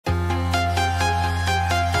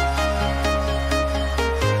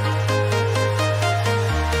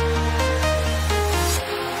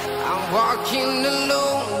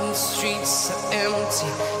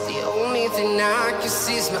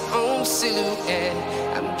sees my own silhouette.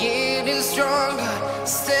 I'm getting stronger,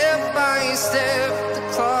 step by step. The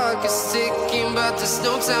clock is ticking, but there's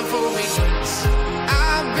no time for regrets.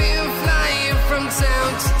 I've been flying from town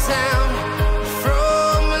to town,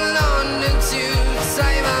 from London to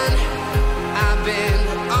Taiwan. I've been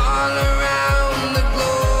all around the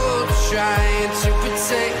globe, trying to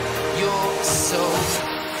protect your soul.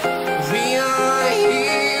 We are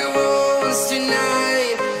heroes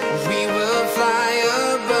tonight. We will fly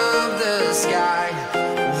above the sky.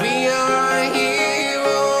 We are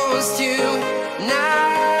heroes tonight.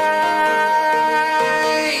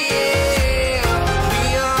 Yeah. We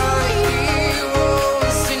are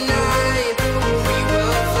heroes tonight. We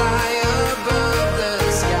will fly above the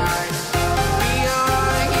sky. We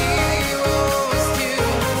are heroes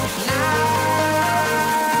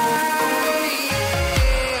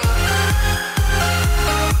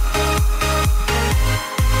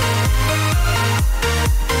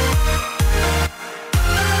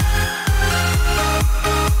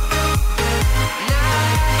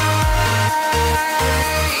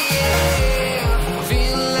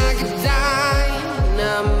feel like a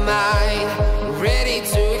dynamite, ready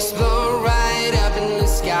to explode right up in the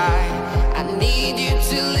sky. I need you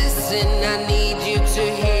to listen, I need you to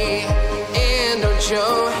hear, and don't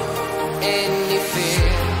show any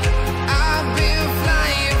fear. I've been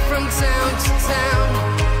flying from town to town,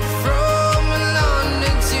 from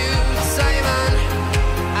London to Taiwan.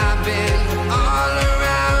 I've been all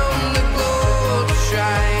around the globe,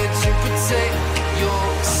 trying to protect your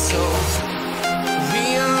soul. We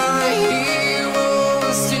are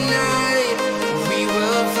heroes tonight. We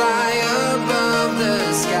will fly above the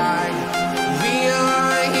sky. We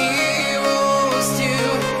are heroes tonight.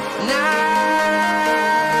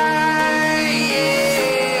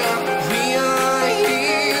 Yeah. We are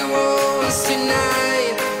heroes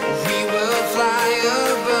tonight. We will fly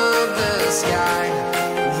above the sky.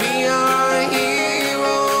 We are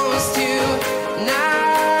heroes tonight.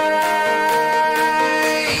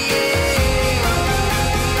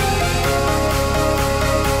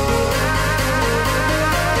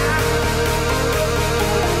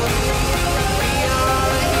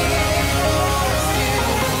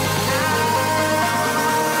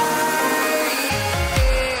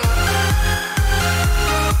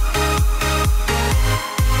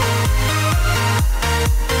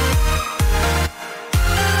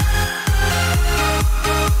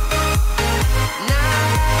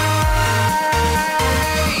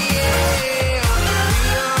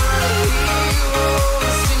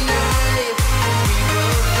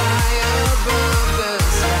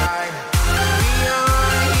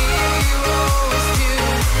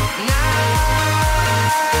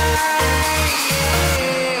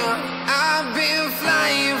 I've been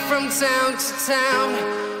flying from town to town,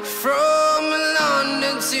 from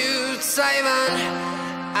London to Taiwan.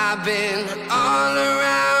 I've been all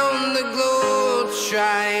around the globe,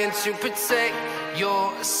 trying to protect your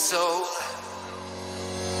soul.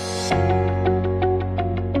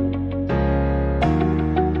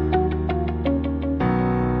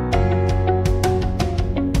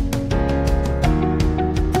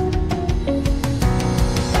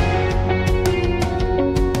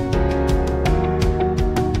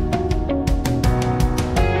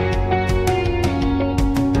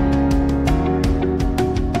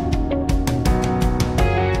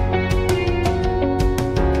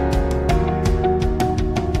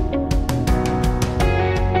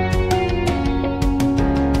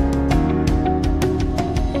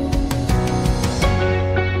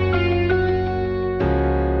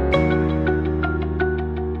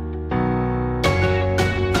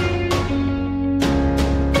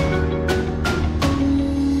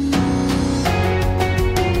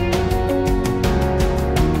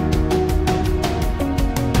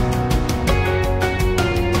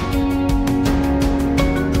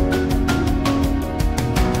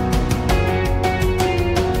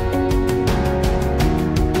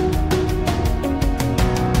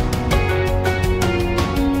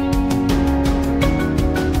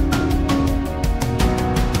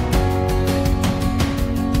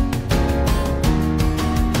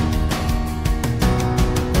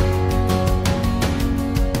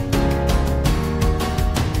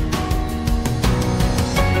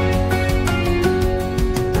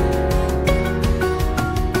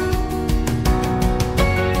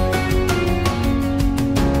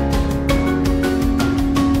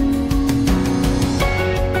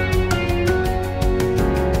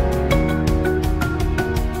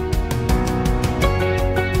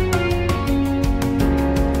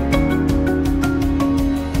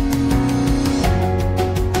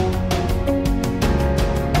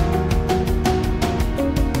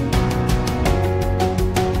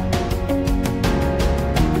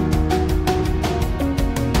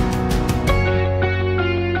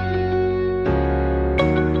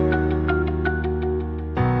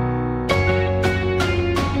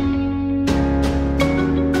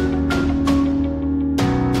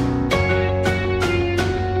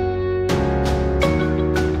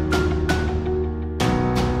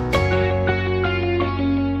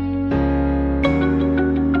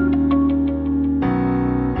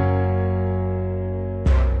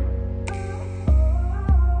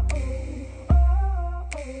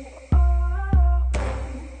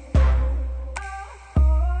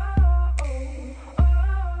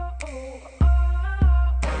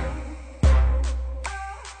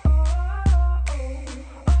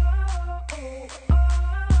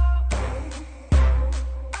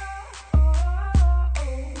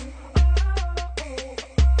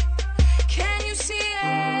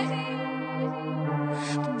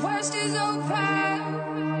 worst is over.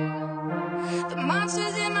 The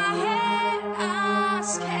monsters in my head are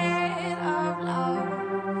scared of love.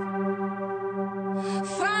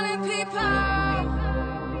 Funny people,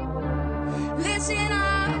 listen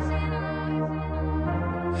up.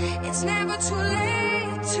 It's never too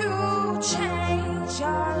late to change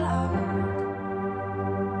your love.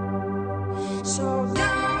 So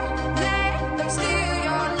don't let them steal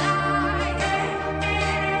your light.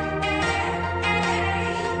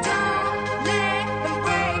 Don't let them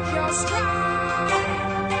break your stride.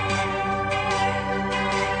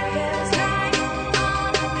 There's light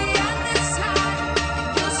on the other side.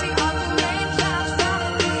 You'll see all the rain clouds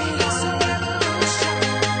follow me. It's a revolution.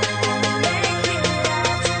 Make it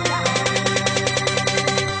out tonight.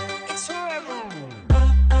 It's forever.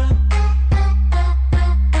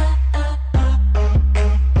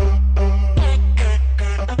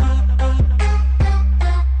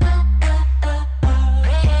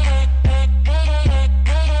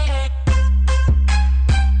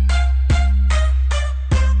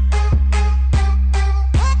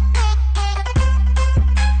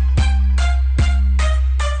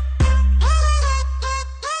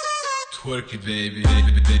 Twerk it, baby.